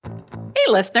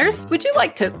Hey, listeners, would you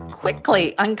like to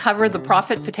quickly uncover the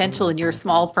profit potential in your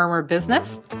small firm or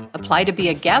business? Apply to be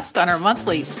a guest on our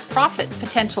monthly Profit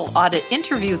Potential Audit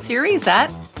interview series at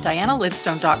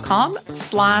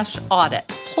dianalidstone.com/audit.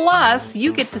 Plus,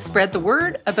 you get to spread the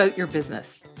word about your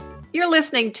business. You're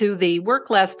listening to the Work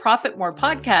Less, Profit More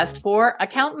podcast for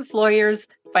accountants, lawyers,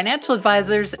 financial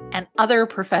advisors, and other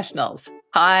professionals.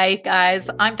 Hi, guys.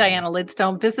 I'm Diana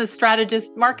Lidstone, business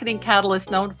strategist, marketing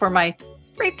catalyst known for my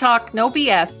straight talk, no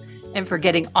BS, and for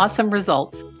getting awesome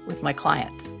results with my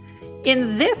clients.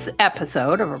 In this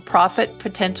episode of a Profit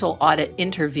Potential Audit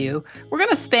interview, we're going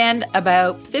to spend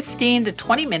about 15 to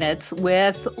 20 minutes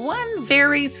with one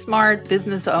very smart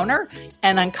business owner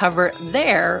and uncover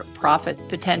their profit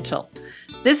potential.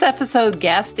 This episode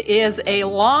guest is a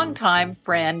longtime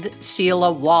friend,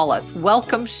 Sheila Wallace.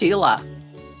 Welcome, Sheila.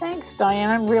 Thanks, Diane.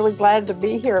 I'm really glad to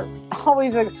be here.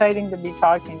 Always exciting to be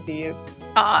talking to you.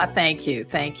 Thank you.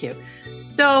 Thank you.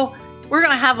 So we're going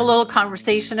to have a little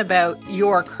conversation about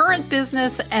your current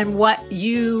business and what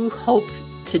you hope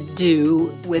to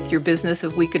do with your business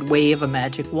if we could wave a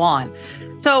magic wand.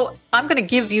 So I'm going to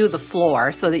give you the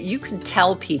floor so that you can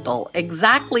tell people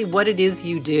exactly what it is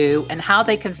you do and how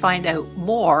they can find out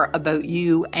more about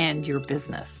you and your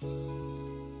business.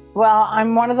 Well,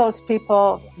 I'm one of those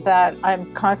people that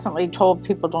I'm constantly told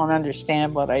people don't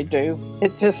understand what I do.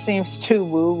 It just seems too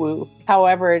woo-woo.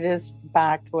 However, it is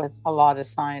backed with a lot of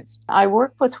science. I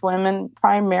work with women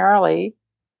primarily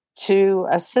to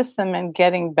assist them in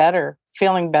getting better,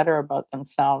 feeling better about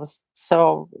themselves.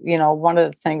 So, one of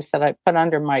the things that I put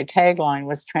under my tagline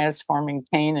was transforming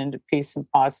pain into peace and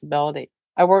possibility.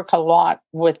 I work a lot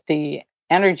with the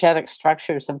energetic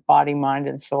structures of body, mind,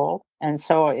 and soul. And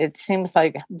so it seems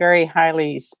like very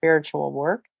highly spiritual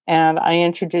work. And I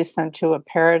introduce them to a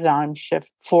paradigm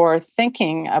shift for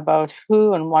thinking about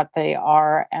who and what they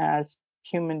are as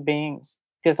human beings.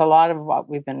 Because a lot of what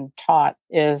we've been taught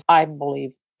is, I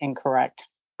believe, incorrect,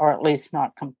 or at least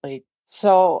not complete.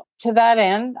 So to that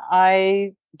end,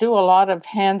 I do a lot of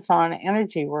hands-on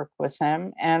energy work with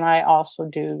them. And I also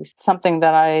do something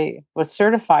that I was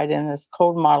certified in as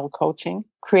code model coaching,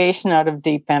 creation out of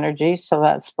deep energy. So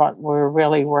that's what we're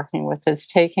really working with, is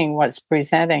taking what's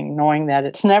presenting, knowing that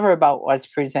it's never about what's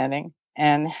presenting,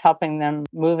 and helping them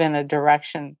move in a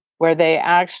direction where they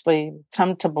actually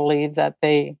come to believe that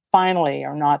they finally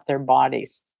are not their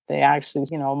bodies. They actually,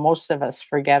 most of us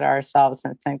forget ourselves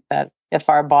and think that if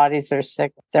our bodies are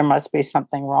sick, there must be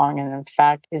something wrong. And in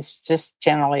fact, it's just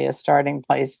generally a starting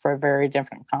place for a very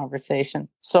different conversation.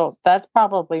 So that's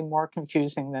probably more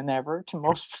confusing than ever to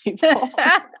most people.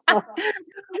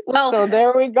 So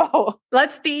there we go.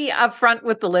 Let's be upfront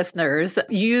with the listeners.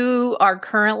 You are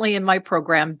currently in my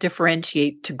program,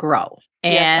 Differentiate to Grow.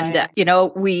 And, yes,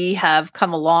 we have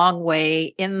come a long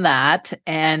way in that.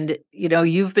 And,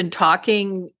 you've been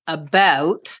talking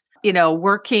about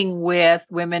working with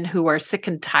women who are sick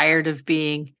and tired of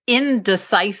being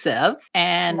indecisive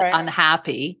and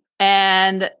unhappy.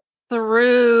 And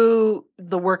through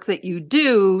the work that you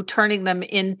do, turning them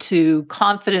into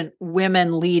confident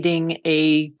women leading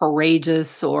a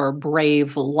courageous or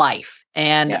brave life.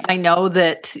 And I know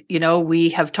that, we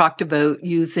have talked about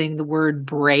using the word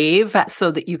brave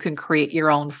so that you can create your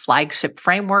own flagship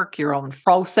framework, your own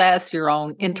process, your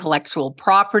own intellectual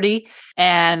property.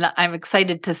 And I'm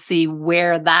excited to see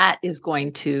where that is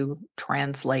going to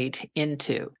translate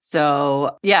into.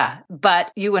 So,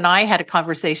 but you and I had a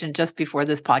conversation just before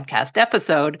this podcast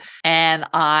episode, and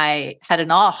I had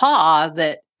an aha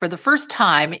that for the first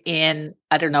time in,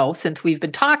 since we've been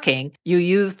talking, you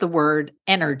use the word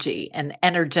energy and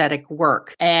energetic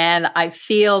work. And I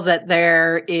feel that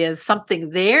there is something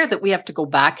there that we have to go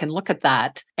back and look at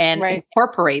that and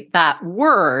incorporate that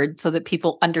word so that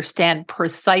people understand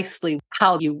precisely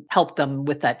how you help them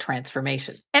with that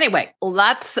transformation. Anyway,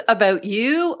 that's about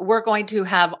you. We're going to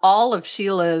have all of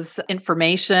Sheila's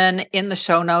information in the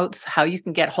show notes, how you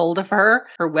can get hold of her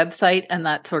website, and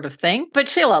that sort of thing. But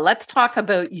Sheila, let's talk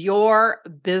about your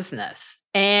business.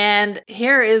 And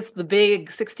here is the big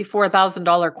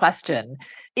 $64,000 question.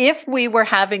 If we were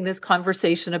having this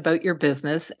conversation about your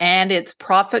business and its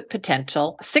profit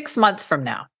potential 6 months from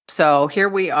now, so here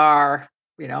we are,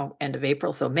 end of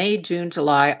April. So May, June,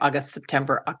 July, August,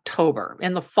 September, October,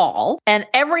 in the fall. And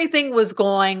everything was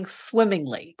going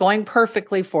swimmingly, going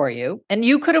perfectly for you. And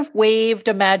you could have waved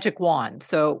a magic wand.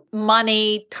 So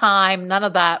money, time, none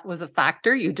of that was a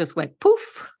factor. You just went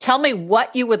poof. Tell me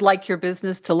what you would like your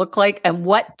business to look like and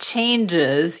what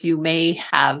changes you may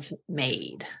have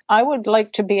made. I would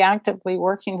like to be actively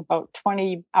working about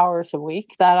 20 hours a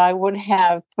week, that I would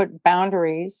have put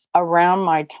boundaries around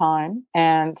my time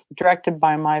and directed by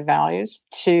by my values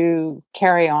to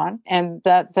carry on, and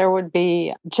that there would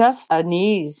be just an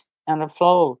ease and a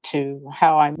flow to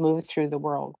how I move through the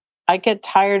world. I get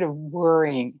tired of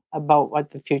worrying about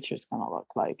what the future is going to look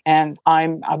like. And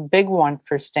I'm a big one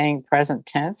for staying present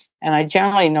tense. And I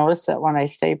generally notice that when I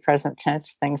stay present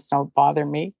tense, things don't bother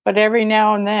me. But every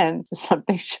now and then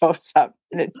something shows up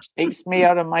and it takes me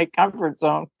out of my comfort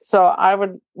zone. So I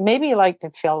would maybe like to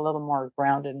feel a little more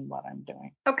grounded in what I'm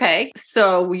doing. Okay.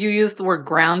 So you use the word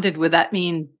grounded. Would that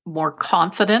mean more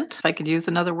confident, if I could use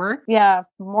another word? Yeah,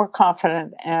 more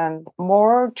confident and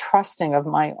more trusting of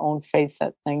my own faith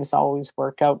that things always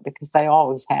work out, because they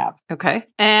always have. Okay.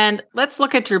 And let's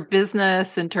look at your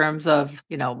business in terms of,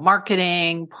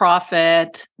 marketing,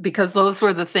 profit, because those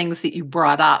were the things that you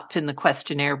brought up in the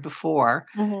questionnaire before.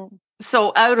 Mm-hmm.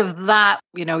 So out of that,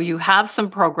 you have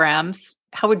some programs.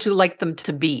 How would you like them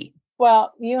to be?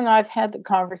 Well, you and I have had the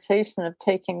conversation of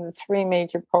taking the 3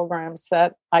 major programs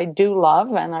that I do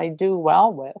love and I do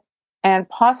well with, and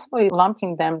possibly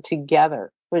lumping them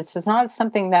together, which is not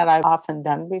something that I've often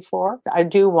done before. I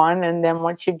do one, and then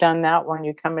once you've done that one,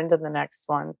 you come into the next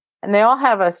one. And they all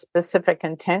have a specific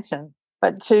intention.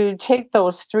 But to take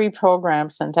those 3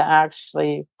 programs and to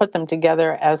actually put them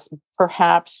together as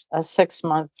perhaps a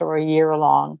 6-month or a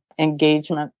year-long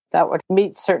engagement that would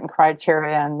meet certain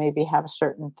criteria and maybe have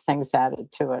certain things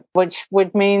added to it, which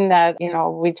would mean that,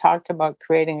 we talked about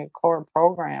creating a core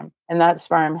program. And that's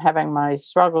where I'm having my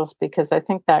struggles, because I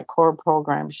think that core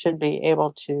program should be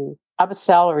able to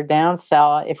upsell or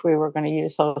downsell, if we were going to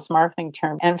use those marketing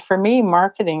terms. And for me,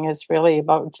 marketing is really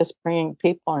about just bringing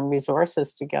people and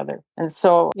resources together. And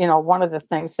so, one of the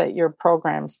things that your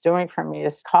program's doing for me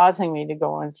is causing me to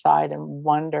go inside and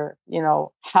wonder,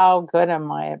 how good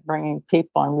am I at bringing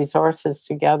people and resources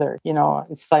together?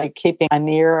 It's like keeping an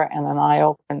ear and an eye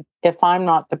open. If I'm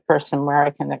not the person, where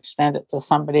I can extend it to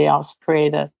somebody else,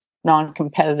 create a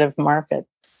non-competitive market.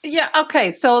 Yeah.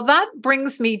 Okay. So that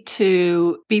brings me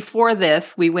to, before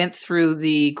this, we went through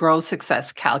the Grow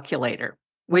Success Calculator,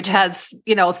 which has,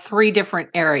 3 different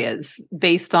areas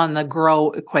based on the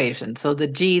grow equation. So the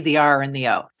G, the R, and the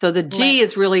O. So the G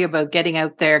is really about getting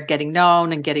out there, getting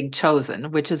known, and getting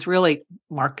chosen, which is really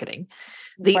marketing.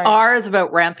 The R is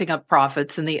about ramping up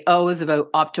profits, and the O is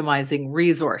about optimizing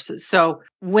resources. So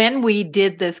when we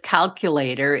did this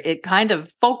calculator, it kind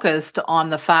of focused on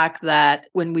the fact that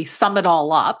when we sum it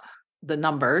all up, the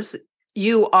numbers,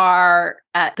 you are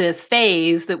at this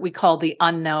phase that we call the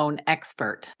unknown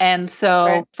expert. And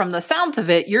so from the sounds of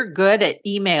it, you're good at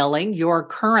emailing your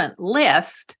current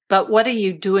list, but what are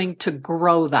you doing to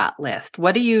grow that list?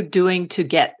 What are you doing to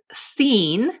get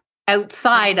seen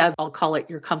outside of, I'll call it,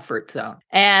 your comfort zone?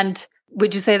 And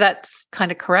would you say that's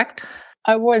kind of correct?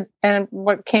 I would. And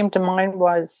what came to mind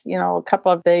was, a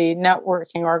couple of the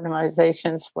networking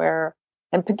organizations where,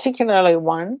 and particularly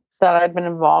one that I've been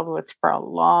involved with for a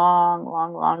long,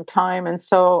 long, long time. And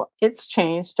so it's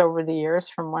changed over the years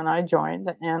from when I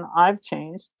joined, and I've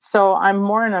changed. So I'm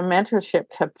more in a mentorship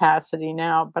capacity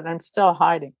now, but I'm still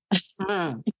hiding.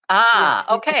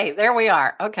 Okay. There we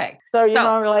are. Okay. So,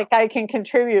 I can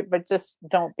contribute, but just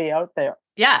don't be out there.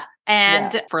 Yeah.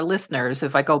 And for listeners,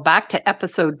 if I go back to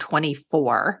episode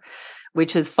 24,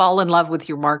 which is fall in love with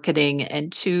your marketing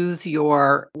and choose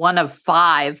your one of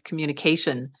 5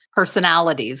 communication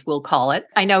personalities, we'll call it.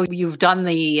 I know you've done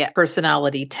the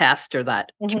personality test, or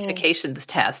that communications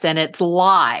test, and it's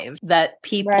live that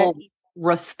people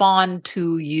respond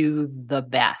to you the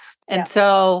best. And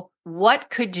so what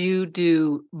could you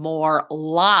do more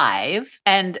live?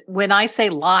 And when I say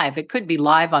live, it could be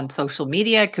live on social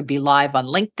media, it could be live on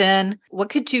LinkedIn. What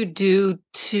could you do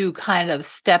to kind of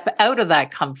step out of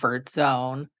that comfort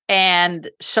zone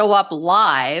and show up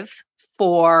live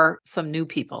for some new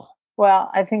people?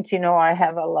 Well, I think, I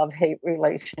have a love-hate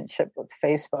relationship with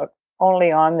Facebook.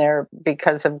 Only on there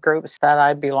because of groups that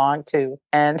I belong to.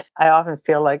 And I often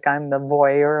feel like I'm the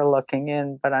voyeur looking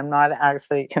in, but I'm not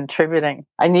actually contributing.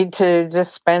 I need to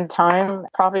just spend time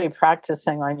probably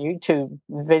practicing on YouTube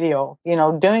video,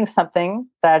 doing something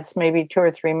that's maybe 2 or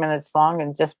 3 minutes long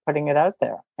and just putting it out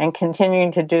there and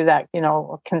continuing to do that,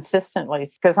 consistently,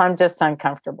 because I'm just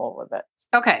uncomfortable with it.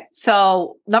 Okay.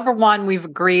 So number 1, we've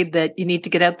agreed that you need to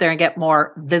get out there and get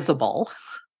more visible.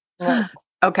 Right.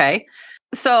 Okay.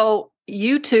 So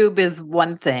YouTube is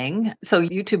one thing. So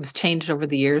YouTube's changed over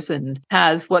the years and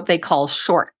has what they call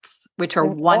shorts, which are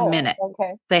 1 minute.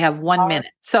 Okay. They have 1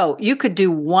 minute. So you could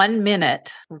do 1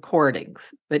 minute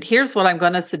recordings. But here's what I'm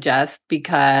going to suggest,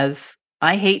 because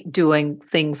I hate doing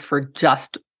things for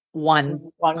just one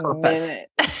purpose. Minute.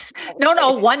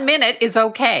 No, 1 minute is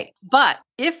okay. But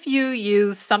if you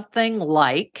use something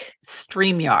like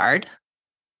StreamYard,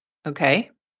 Okay.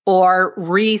 Or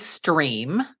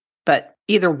Restream, but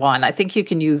either one. I think you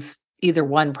can use either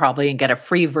one probably and get a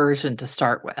free version to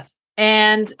start with.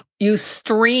 And you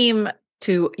stream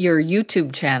to your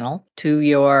YouTube channel, to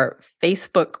your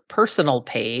Facebook personal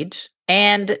page,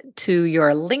 and to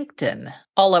your LinkedIn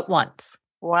all at once.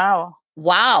 Wow.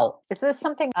 Wow. Is this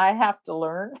something I have to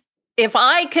learn? If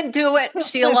I can do it,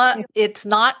 Sheila, it's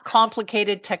not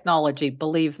complicated technology,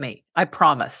 believe me, I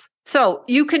promise. So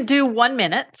you can do 1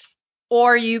 minute,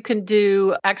 or you can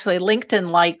do actually LinkedIn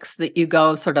likes that you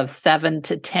go sort of 7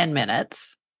 to 10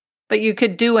 minutes, but you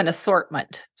could do an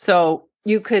assortment. So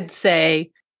you could say,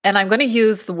 and I'm going to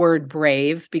use the word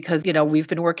brave because, we've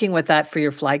been working with that for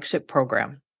your flagship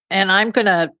program. And I'm going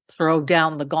to throw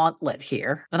down the gauntlet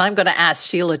here, and I'm going to ask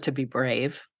Sheila to be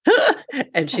brave.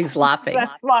 And she's laughing.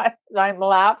 That's why I'm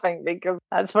laughing, because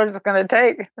that's what it's going to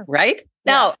take. Right?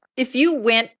 Yeah. Now, if you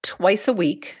went twice a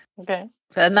week, Okay.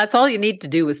 and that's all you need to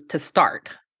do is to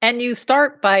start. And you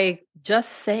start by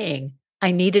just saying,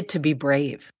 I needed to be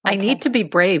brave. Okay. I need to be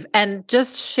brave. And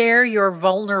just share your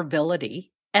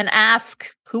vulnerability and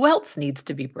ask who else needs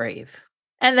to be brave.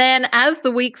 And then as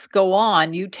the weeks go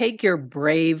on, you take your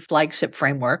brave flagship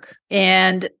framework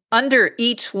and under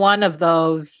each one of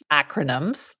those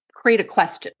acronyms, create a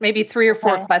question, maybe 3 or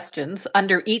 4 questions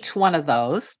under each one of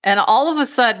those. And all of a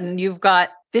sudden, you've got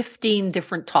 15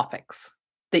 different topics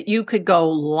that you could go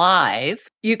live.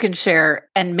 You can share,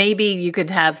 and maybe you could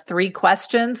have 3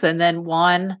 questions and then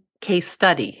 1 case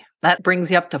study. That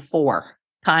brings you up to 4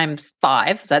 times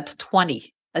 5. That's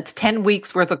 20. That's 10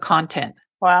 weeks worth of content.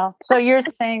 Wow. So you're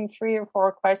saying 3 or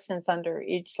 4 questions under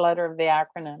each letter of the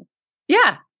acronym.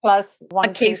 Yeah. Plus 1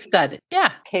 a case study.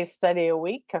 Yeah. Case study a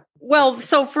week. Well,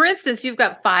 so for instance, you've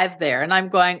got 5 there, and I'm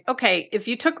going, okay, if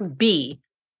you took B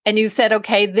and you said,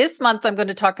 okay, this month I'm going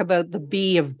to talk about the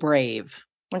B of brave.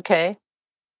 Okay.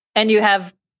 And you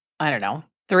have, I don't know,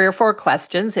 3 or 4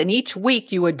 questions, and each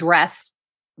week you address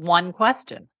 1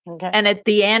 question. Okay. And at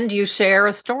the end, you share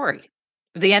a story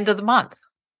at the end of the month.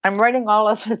 I'm writing all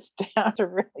of this down to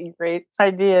really great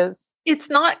ideas. It's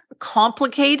not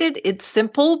complicated. It's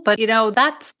simple, but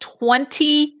that's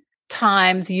 20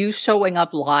 times you showing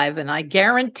up live. And I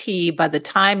guarantee by the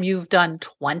time you've done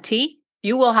 20,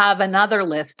 you will have another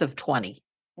list of 20.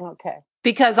 Okay.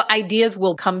 Because ideas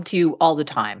will come to you all the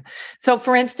time. So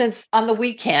for instance, on the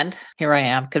weekend, here I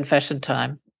am, confession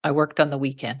time. I worked on the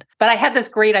weekend, but I had this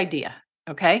great idea.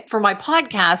 Okay. For my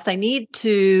podcast, I need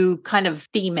to kind of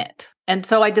theme it. And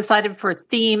so I decided for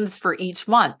themes for each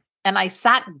month. And I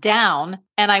sat down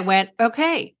and I went,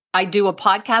 okay, I do a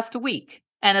podcast a week.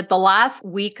 And at the last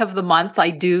week of the month, I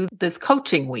do this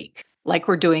coaching week like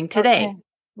we're doing today. Okay.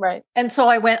 Right. And so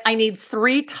I went, I need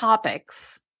 3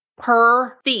 topics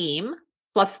per theme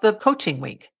plus the coaching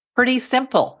week. Pretty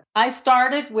simple. I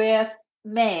started with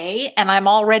May and I'm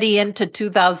already into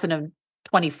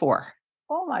 2024.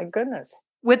 Oh my goodness.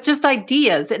 With just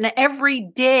ideas. And every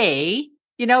day,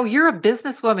 you're a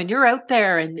businesswoman, you're out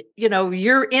there and,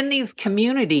 you're in these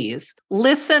communities.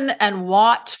 Listen and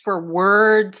watch for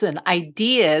words and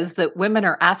ideas that women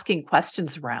are asking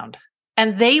questions around.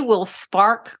 And they will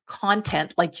spark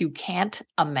content like you can't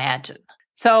imagine.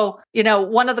 So,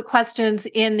 one of the questions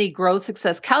in the Growth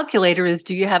Success Calculator is,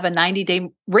 do you have a 90-day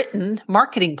written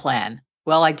marketing plan?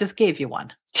 Well, I just gave you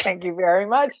one. Thank you very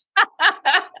much.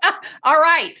 All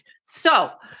right. So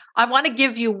I want to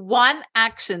give you 1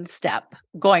 action step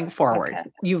going forward. Okay.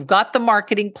 You've got the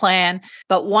marketing plan,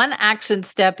 but 1 action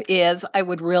step is I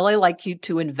would really like you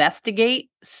to investigate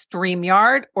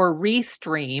StreamYard or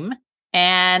Restream.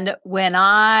 And when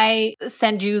I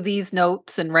send you these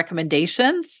notes and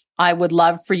recommendations, I would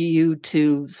love for you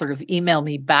to sort of email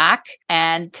me back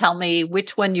and tell me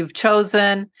which one you've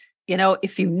chosen.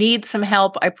 If you need some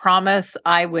help, I promise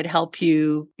I would help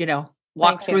you,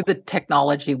 walk through the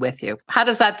technology with you. How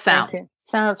does that sound? Thank you.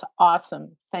 Sounds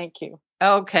awesome. Thank you.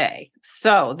 Okay.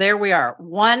 So there we are.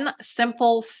 1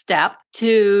 simple step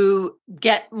to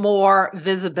get more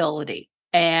visibility.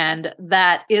 And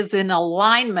that is in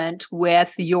alignment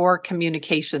with your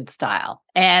communication style.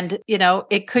 And,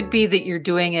 it could be that you're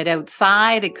doing it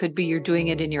outside. It could be you're doing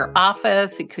it in your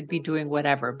office. It could be doing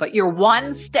whatever. But your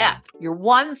 1 step, your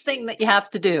 1 thing that you have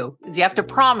to do is you have to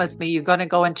promise me you're going to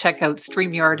go and check out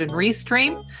StreamYard and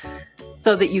Restream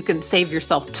so that you can save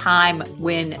yourself time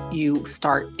when you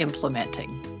start implementing.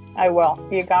 I will.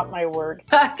 You got my word.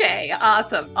 Okay,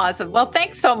 awesome. Awesome. Well,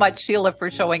 thanks so much, Sheila, for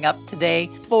showing up today.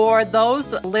 For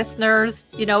those listeners,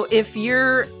 if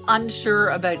you're unsure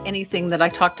about anything that I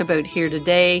talked about here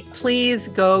today, please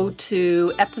go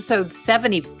to episode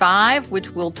 75,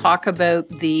 which will talk about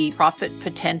the profit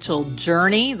potential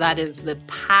journey. That is the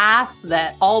path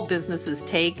that all businesses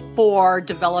take for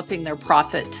developing their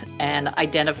profit and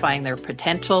identifying their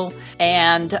potential.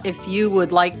 And if you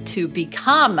would like to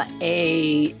become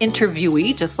a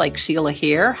interviewee, just like Sheila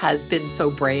here has been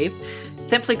so brave,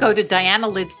 simply go to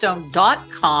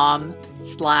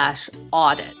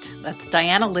dianalidstone.com/audit. That's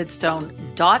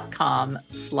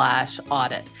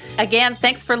dianalidstone.com/audit. Again,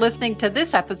 thanks for listening to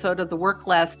this episode of the Work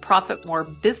Less, Profit More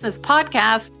Business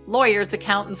Podcast. Lawyers,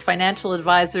 accountants, financial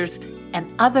advisors,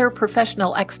 and other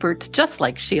professional experts just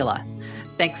like Sheila.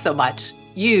 Thanks so much.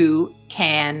 You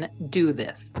can do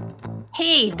this.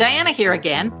 Hey, Diana here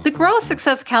again. The Growth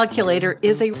Success Calculator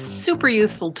is a super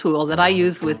useful tool that I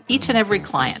use with each and every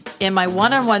client in my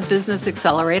one-on-one business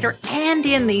accelerator and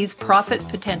in these profit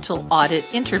potential audit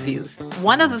interviews.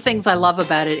 One of the things I love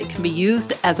about it, it can be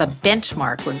used as a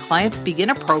benchmark when clients begin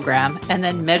a program and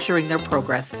then measuring their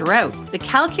progress throughout. The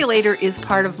calculator is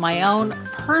part of my own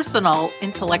personal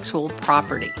intellectual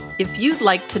property. If you'd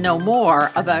like to know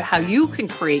more about how you can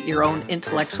create your own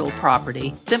intellectual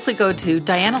property, simply go to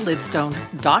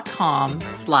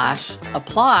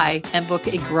dianalidstone.com/apply and book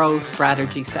a Grow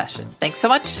strategy session. Thanks so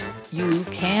much. You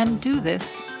can do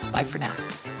this. Bye for now.